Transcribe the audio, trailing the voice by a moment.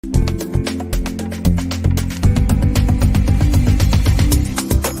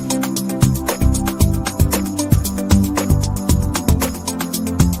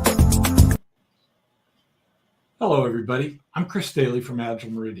Hello, everybody. I'm Chris Staley from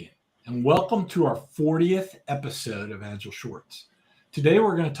Agile Meridian, and welcome to our 40th episode of Agile Shorts. Today,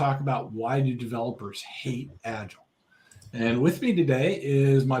 we're going to talk about why do developers hate Agile. And with me today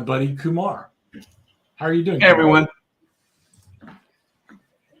is my buddy Kumar. How are you doing? Hey, everyone.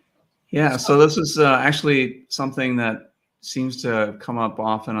 Yeah, so this is actually something that seems to come up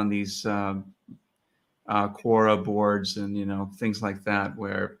often on these Quora boards and things like that,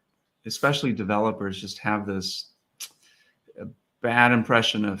 where especially developers just have this bad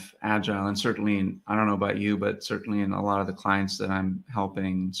impression of Agile. And certainly, I don't know about you, but certainly in a lot of the clients that I'm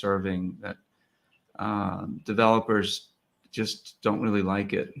helping, serving, that developers just don't really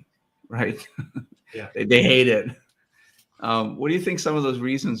like it, right? Yeah. They hate it. What do you think some of those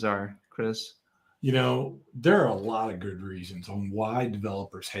reasons are, Chris? There are a lot of good reasons on why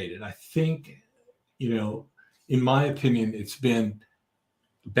developers hate it. I think, in my opinion, it's been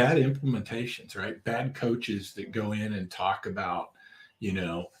bad implementations, right? Bad coaches that go in and talk about,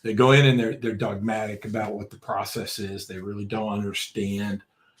 they go in and they're dogmatic about what the process is. They really don't understand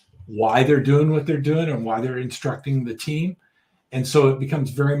why they're doing what they're doing and why they're instructing the team. And so it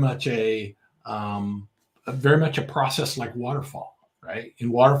becomes very much a process like waterfall, right?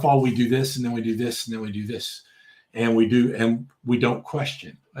 In waterfall, we do this and then we do this and then we do this. And we don't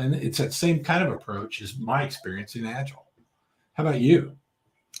question. And it's that same kind of approach as my experience in Agile. How about you?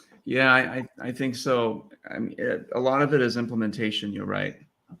 Yeah, I think so. I mean, a lot of it is implementation. You're right.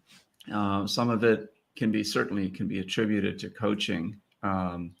 Some of it can be attributed to coaching,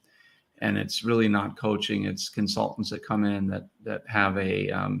 and it's really not coaching. It's consultants that come in that have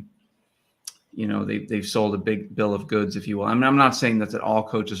a, they've sold a big bill of goods, if you will. I mean, I'm not saying that all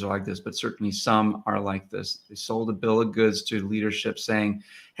coaches are like this, but certainly some are like this. They sold a bill of goods to leadership saying,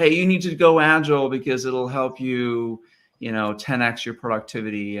 "Hey, you need to go Agile because it'll help you." 10x your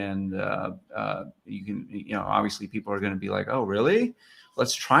productivity, and you can, obviously people are going to be like, "Oh, really?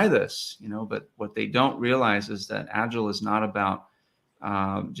 Let's try this." But what they don't realize is that Agile is not about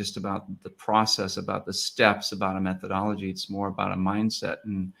just about the process, about the steps, about a methodology. It's more about a mindset,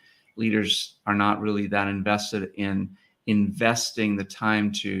 and leaders are not really that invested in investing the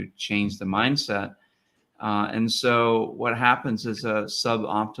time to change the mindset. And so what happens is a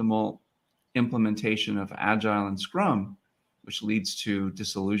suboptimal implementation of Agile and Scrum, which leads to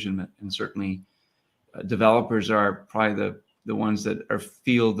disillusionment. And certainly developers are probably the ones that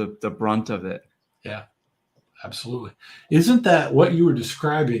feel the brunt of it. Yeah, absolutely. Isn't that what you were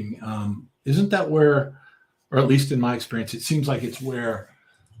describing? Isn't that where, or at least in my experience, it seems like it's where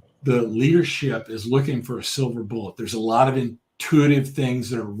the leadership is looking for a silver bullet. There's a lot of intuitive things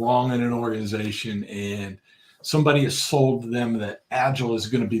that are wrong in an organization, and somebody has sold to them that Agile is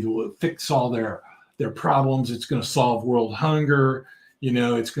going to be the fix all their problems. It's going to solve world hunger.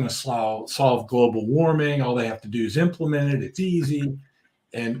 It's going to solve global warming. All they have to do is implement it. It's easy.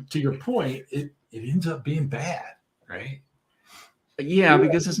 And to your point, it ends up being bad, right? Yeah,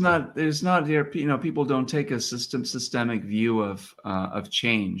 because there's not there. People don't take a systemic view of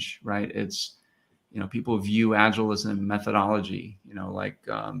change, right? It's people view Agile as a methodology.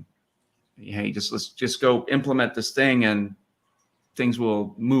 Hey, let's just go implement this thing and things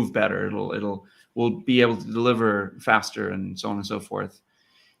will move better. We'll be able to deliver faster and so on and so forth.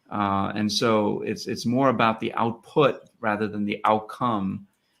 And so it's more about the output rather than the outcome.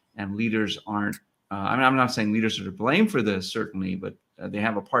 And leaders aren't. I'm not saying leaders are to blame for this, certainly, but they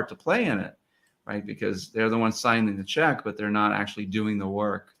have a part to play in it, right? Because they're the ones signing the check, but they're not actually doing the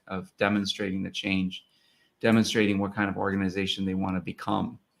work of demonstrating the change, demonstrating what kind of organization they want to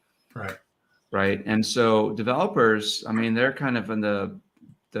become. Right. Right. And so developers, I mean, they're kind of in the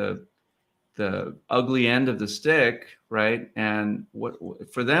ugly end of the stick, right? And what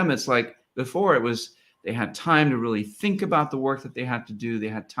for them, it's like before it was they had time to really think about the work that they had to do. They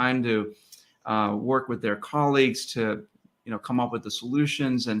had time to work with their colleagues to, come up with the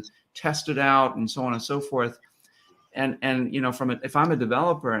solutions and test it out and so on and so forth. And if I'm a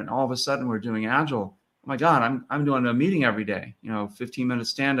developer and all of a sudden we're doing Agile, oh my God, I'm doing a meeting every day, 15-minute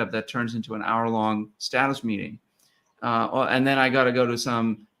stand-up that turns into an hour-long status meeting. And then I got to go to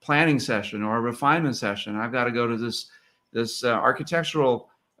some planning session or a refinement session. I've got to go to this architectural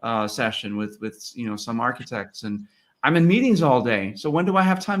session with some architects, and I'm in meetings all day. So when do I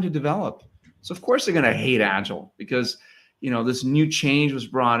have time to develop? So of course they're going to hate Agile because this new change was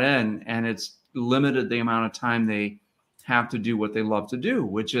brought in and it's limited the amount of time they have to do what they love to do,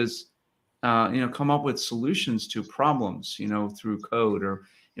 which is come up with solutions to problems, through code, or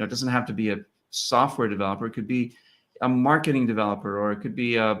it doesn't have to be a software developer. It could be a marketing developer, or it could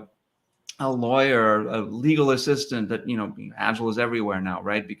be a lawyer, a legal assistant. That Agile is everywhere now,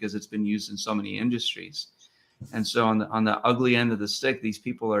 right? Because it's been used in so many industries. And so on the ugly end of the stick, these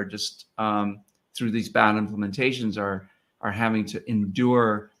people are just through these bad implementations are having to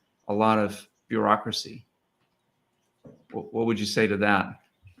endure a lot of bureaucracy. What would you say to that?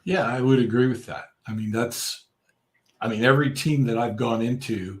 Yeah, I would agree with that. Every team that I've gone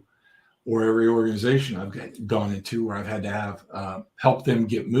into, or every organization I've gone into where I've had to have help them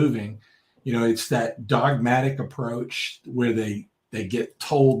get moving, it's that dogmatic approach where they get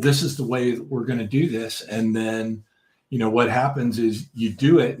told this is the way that we're going to do this, and then what happens is you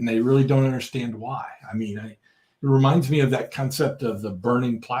do it and they really don't understand why. It reminds me of that concept of the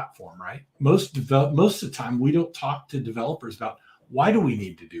burning platform, right? Most of the time we don't talk to developers about why do we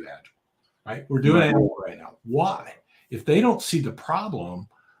need to do Agile, right? We're doing Agile right now. Why? If they don't see the problem,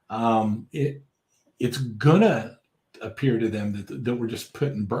 it's gonna appear to them that we're just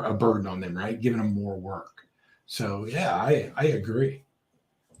putting a burden on them, right? Giving them more work. So yeah, I agree.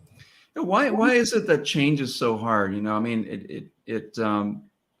 Why is it that change is so hard? It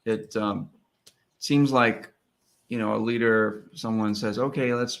seems like, a leader, someone says,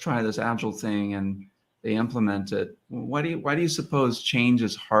 okay, let's try this Agile thing, and they implement it. Why do you suppose change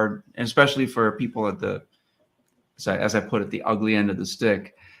is hard, and especially for people at the, as I put it, the ugly end of the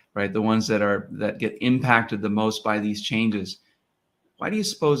stick, right? The ones that get impacted the most by these changes. Why do you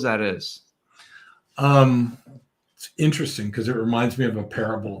suppose that is? It's interesting because it reminds me of a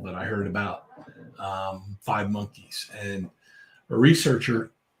parable that I heard about 5 monkeys, and a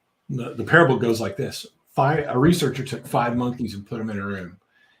researcher. The parable goes like this: a researcher took 5 monkeys and put them in a room,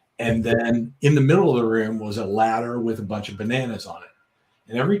 and then in the middle of the room was a ladder with a bunch of bananas on it.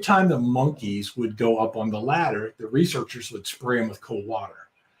 And every time the monkeys would go up on the ladder, the researchers would spray them with cold water.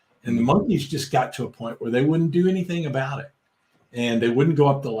 And the monkeys just got to a point where they wouldn't do anything about it. And they wouldn't go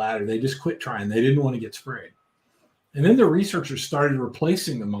up the ladder. They just quit trying. They didn't want to get sprayed. And then the researchers started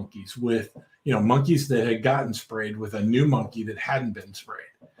replacing the monkeys with, monkeys that had gotten sprayed with a new monkey that hadn't been sprayed.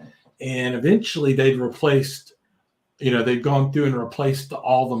 And eventually they'd gone through and replaced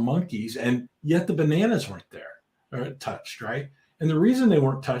all the monkeys, and yet the bananas weren't there or touched, right? And the reason they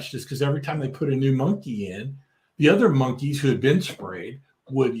weren't touched is because every time they put a new monkey in, the other monkeys who had been sprayed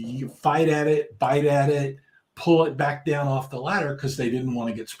would fight at it, bite at it, pull it back down off the ladder because they didn't want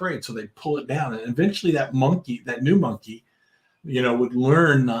to get sprayed. So they'd pull it down. And eventually that new monkey, would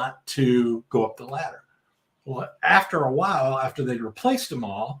learn not to go up the ladder. Well, after a while, after they'd replaced them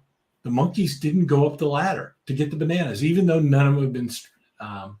all, the monkeys didn't go up the ladder to get the bananas, even though none of them had been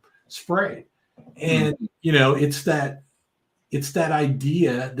sprayed. And, it's that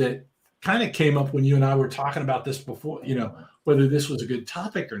idea that kind of came up when you and I were talking about this before, whether this was a good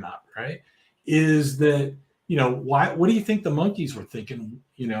topic or not, right? Is that, what do you think the monkeys were thinking,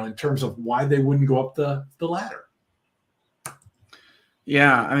 in terms of why they wouldn't go up the ladder?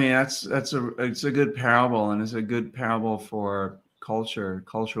 Yeah, it's a good parable, and it's a good parable for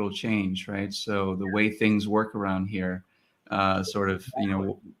cultural change, right? So the way things work around here,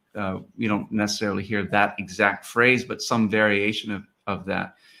 you don't necessarily hear that exact phrase, but some variation of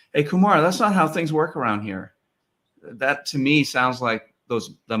that. Hey, Kumar, that's not how things work around here. That to me sounds like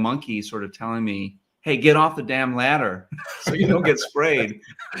the monkeys sort of telling me, hey, get off the damn ladder so you don't get sprayed.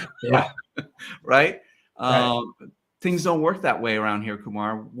 Yeah. Right? Things don't work that way around here,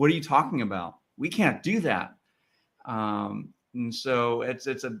 Kumar. What are you talking about? We can't do that. And so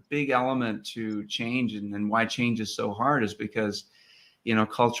it's a big element to change, and why change is so hard is because,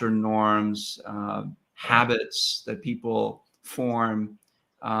 culture norms, habits that people form.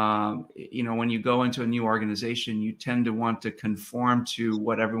 When you go into a new organization, you tend to want to conform to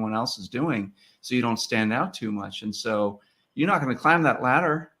what everyone else is doing, so you don't stand out too much. And so you're not going to climb that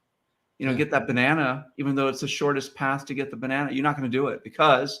ladder, get that banana, even though it's the shortest path to get the banana. You're not going to do it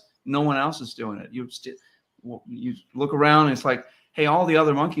because no one else is doing it. You look around and it's like, hey, all the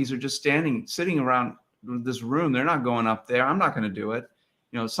other monkeys are just sitting around this room. They're not going up there. I'm not going to do it.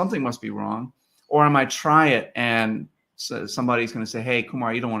 Something must be wrong. Or I might try it and so somebody's going to say, hey,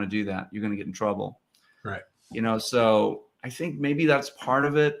 Kumar, you don't want to do that. You're going to get in trouble. Right. So I think maybe that's part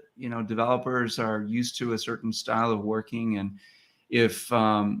of it. Developers are used to a certain style of working. And if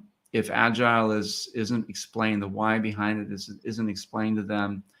Agile isn't explained, the why behind it isn't explained to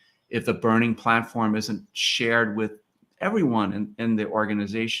them, if the burning platform isn't shared with everyone in the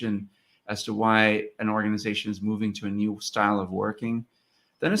organization as to why an organization is moving to a new style of working,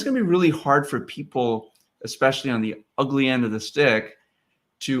 then it's going to be really hard for people, especially on the ugly end of the stick,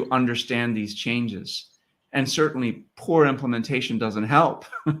 to understand these changes. And certainly poor implementation doesn't help.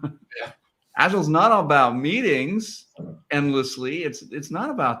 Yeah. Agile's not about meetings endlessly. It's not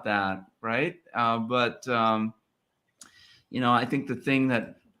about that, right? But I think the thing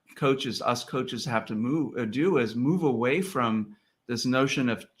that us coaches have to do is move away from this notion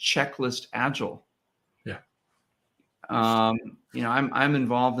of checklist agile. Yeah. I'm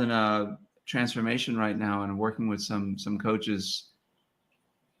involved in a transformation right now and working with some coaches,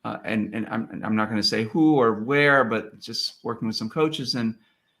 and I'm not going to say who or where, but just working with some coaches, and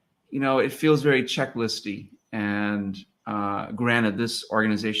it feels very checklisty. And granted, this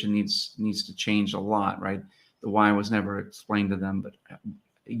organization needs to change a lot, right? The why was never explained to them, but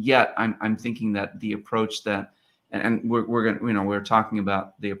yet I'm thinking that the approach that, and we're going, we're talking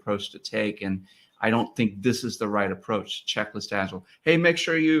about the approach to take, and I don't think this is the right approach. Checklist agile. Hey, make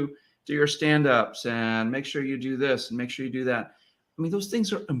sure you do your stand-ups, and make sure you do this, and make sure you do that. I mean, those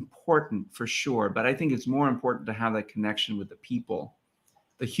things are important for sure, but I think it's more important to have that connection with the people,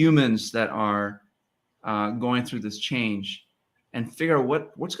 the humans that are going through this change, and figure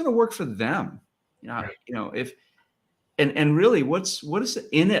out what's going to work for them. Right. If and really, what is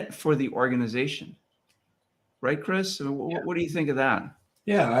in it for the organization, right, Chris? I mean, what do you think of that?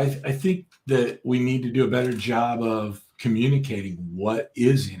 Yeah, I think that we need to do a better job of communicating what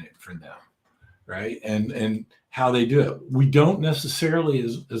is in it for them, right? And how they do it. We don't necessarily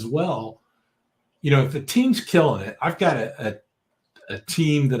as well, if the team's killing it. I've got a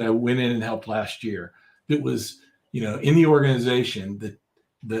team that I went in and helped last year that was, in the organization, that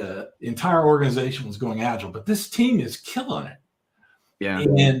the entire organization was going agile, but this team is killing it. Yeah.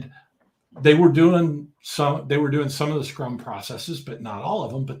 And they were doing some of the Scrum processes, but not all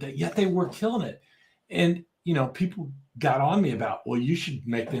of them, but yet they were killing it. And, people got on me about, well, you should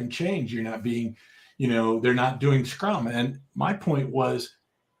make them change. You're not being, they're not doing Scrum. And my point was,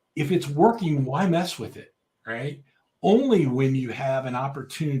 if it's working, why mess with it? Right. Only when you have an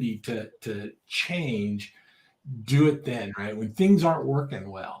opportunity to change, do it then, right? When things aren't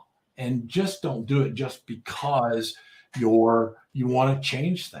working well, and just don't do it just because you want to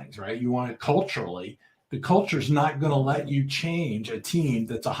change things, right? You want it culturally. The culture's not going to let you change a team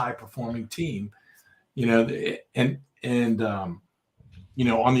that's a high performing team, on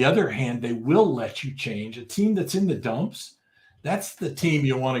the other hand, they will let you change a team that's in the dumps. That's the team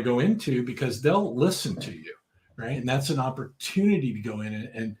you want to go into because they'll listen to you, right? And that's an opportunity to go in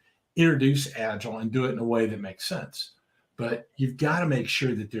and introduce agile and do it in a way that makes sense. But you've got to make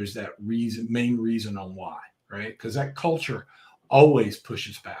sure that there's that main reason on why, right? Because that culture always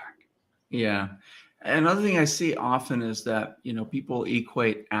pushes back. Yeah. Another thing I see often is that, people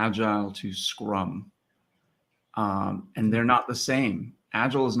equate agile to Scrum, and they're not the same.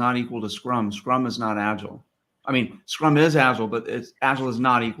 Agile is not equal to Scrum. Scrum is not agile. I mean, Scrum is agile, but agile is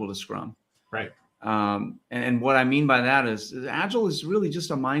not equal to Scrum. Right. And what I mean by that is agile is really just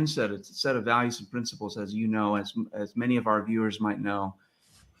a mindset. It's a set of values and principles, as as many of our viewers might know.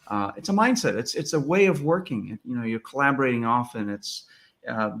 It's a mindset. It's a way of working. You're collaborating often. It's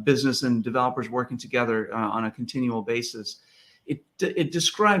business and developers working together on a continual basis. It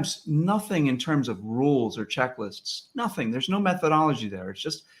describes nothing in terms of rules or checklists. Nothing. There's no methodology there. It's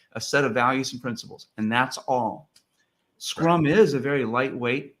just a set of values and principles, and that's all. Scrum is a very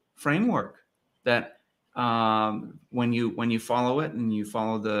lightweight framework that when you follow it and you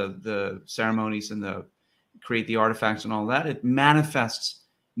follow the ceremonies and create the artifacts and all that, it manifests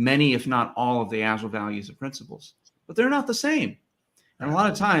many, if not all, of the agile values and principles. But they're not the same. And a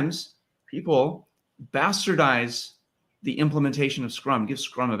lot of times people bastardize the implementation of Scrum, give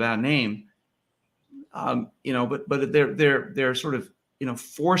Scrum a bad name, but they're sort of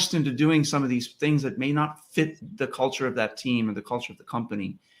forced into doing some of these things that may not fit the culture of that team or the culture of the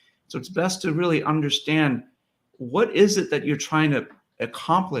company. So it's best to really understand what is it that you're trying to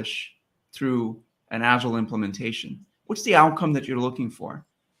accomplish through an agile implementation. What's the outcome that you're looking for?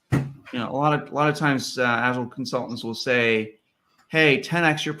 A lot of times agile consultants will say, "Hey,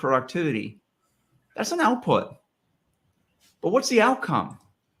 10x your productivity." That's an output. But what's the outcome?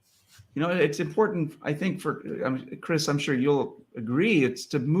 It's important, I think, for Chris, I'm sure you'll agree, it's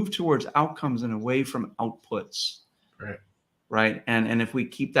to move towards outcomes and away from outputs. Right. And if we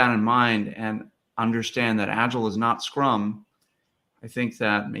keep that in mind and understand that agile is not Scrum, I think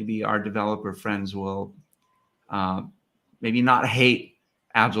that maybe our developer friends will maybe not hate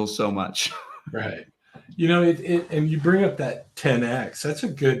agile so much. Right. And you bring up that 10x. That's a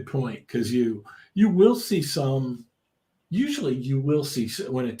good point, because you will see usually you will see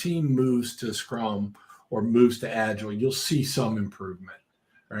when a team moves to Scrum or moves to Agile, you'll see some improvement,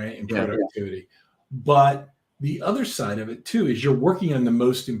 right, in productivity. But the other side of it too is you're working on the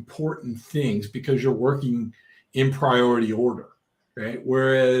most important things because you're working in priority order, right?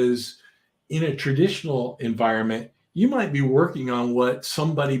 Whereas in a traditional environment, you might be working on what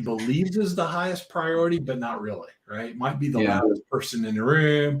somebody believes is the highest priority, but not really, right? Might be the Yeah. loudest person in the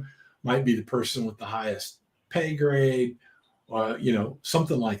room, might be the person with the highest pay grade, or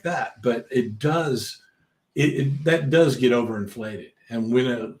something like that. But that does get overinflated. And when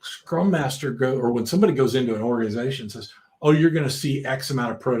a scrum master or when somebody goes into an organization and says, "Oh, you're going to see X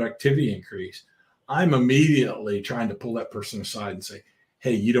amount of productivity increase," I'm immediately trying to pull that person aside and say,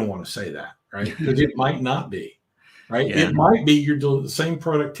 "Hey, you don't want to say that, right? Because it might not be, right? Yeah. It might be you're doing the same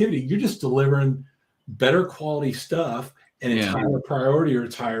productivity. You're just delivering better quality stuff, and it's higher priority or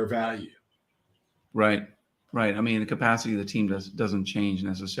it's higher value." Right. Right. I mean, the capacity of the team doesn't change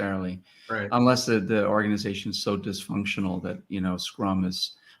necessarily, Right. unless the organization is so dysfunctional that, Scrum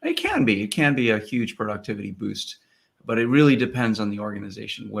it can be a huge productivity boost, but it really depends on the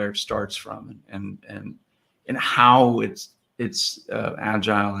organization, where it starts from, and how it's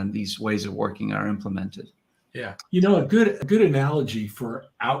agile and these ways of working are implemented. Yeah. A good analogy for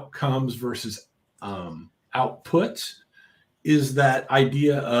outcomes versus outputs is that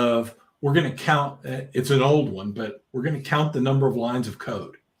idea of, we're going to count, it's an old one, but we're going to count the number of lines of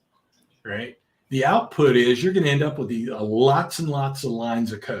code, right? The output is you're going to end up with lots and lots of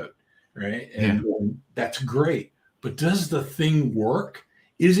lines of code, right? And that's great. But does the thing work?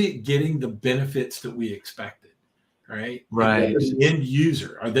 Is it getting the benefits that we expected, right? Right. The end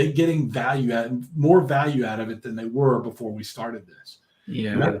user, are they getting more value out of it than they were before we started this?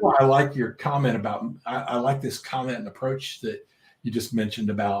 Yeah. And that's why I like your comment about, I like this comment and approach that you just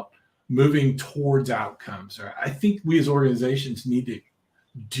mentioned about moving towards outcomes. I think we as organizations need to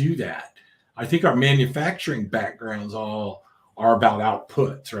do that. I think our manufacturing backgrounds all are about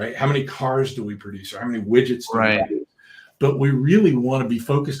outputs, right? How many cars do we produce, or how many widgets do we produce? But we really want to be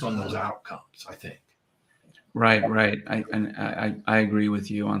focused on those outcomes, I think. Right. I agree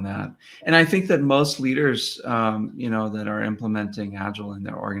with you on that. And I think that most leaders, that are implementing Agile in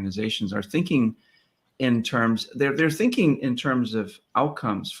their organizations are thinking in terms, they're thinking in terms of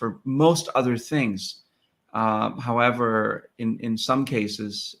outcomes for most other things. However, in some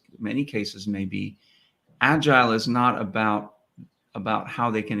cases, many cases maybe, Agile is not about how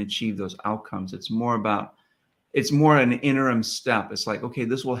they can achieve those outcomes. It's more an interim step. It's like, okay,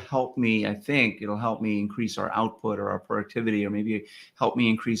 this will help me. I think it'll help me increase our output or our productivity, or maybe help me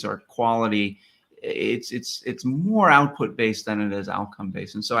increase our quality. It's more output based than it is outcome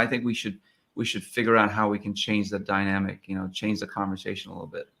based. And so I think we should figure out how we can change the dynamic, change the conversation a little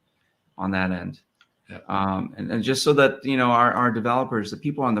bit on that end. Yeah. And just so that, our developers, the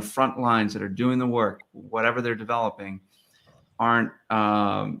people on the front lines that are doing the work, whatever they're developing, aren't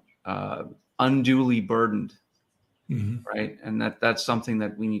unduly burdened. Mm-hmm. Right. And that's something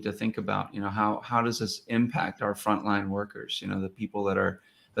that we need to think about. How does this impact our frontline workers? The people that are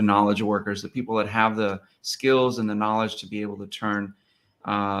the knowledge workers, the people that have the skills and the knowledge to be able to turn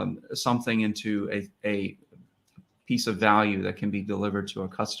something into a piece of value that can be delivered to a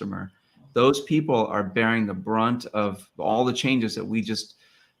customer. Those people are bearing the brunt of all the changes that we just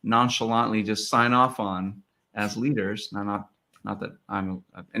nonchalantly just sign off on as leaders. Not that I'm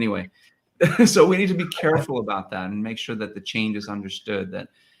anyway. So we need to be careful about that and make sure that the change is understood,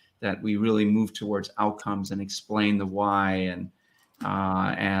 that we really move towards outcomes and explain the why,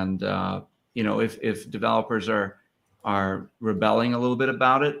 and if developers are rebelling a little bit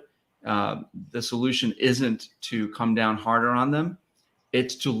about it, the solution isn't to come down harder on them.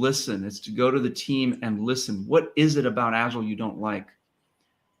 It's to listen. It's to go to the team and listen. What is it about Agile you don't like?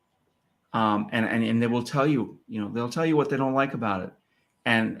 And they will tell you, they'll tell you what they don't like about it.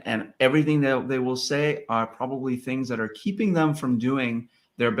 And everything that they will say are probably things that are keeping them from doing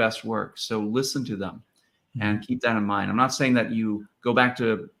their best work. So listen to them and keep that in mind. I'm not saying that you go back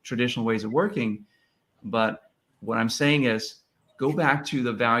to traditional ways of working, but what I'm saying is go back to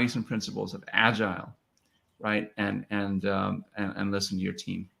the values and principles of Agile, right? And listen to your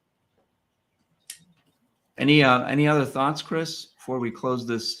team. Any other thoughts, Chris, before we close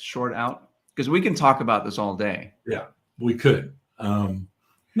this short out? Because we can talk about this all day. Yeah, we could.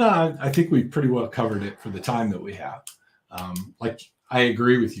 No, I think we pretty well covered it for the time that we have. I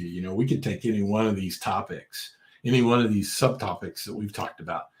agree with you. We could take any one of these topics, any one of these subtopics that we've talked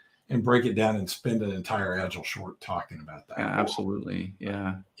about, and break it down and spend an entire Agile short talking about that. Yeah, absolutely.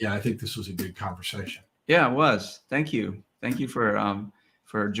 Yeah. Yeah, I think this was a good conversation. Yeah, it was. Thank you. Thank you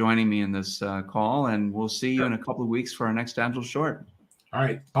for joining me in this call, and we'll see you in a couple of weeks for our next Agile short. All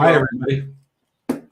right. Bye, everybody.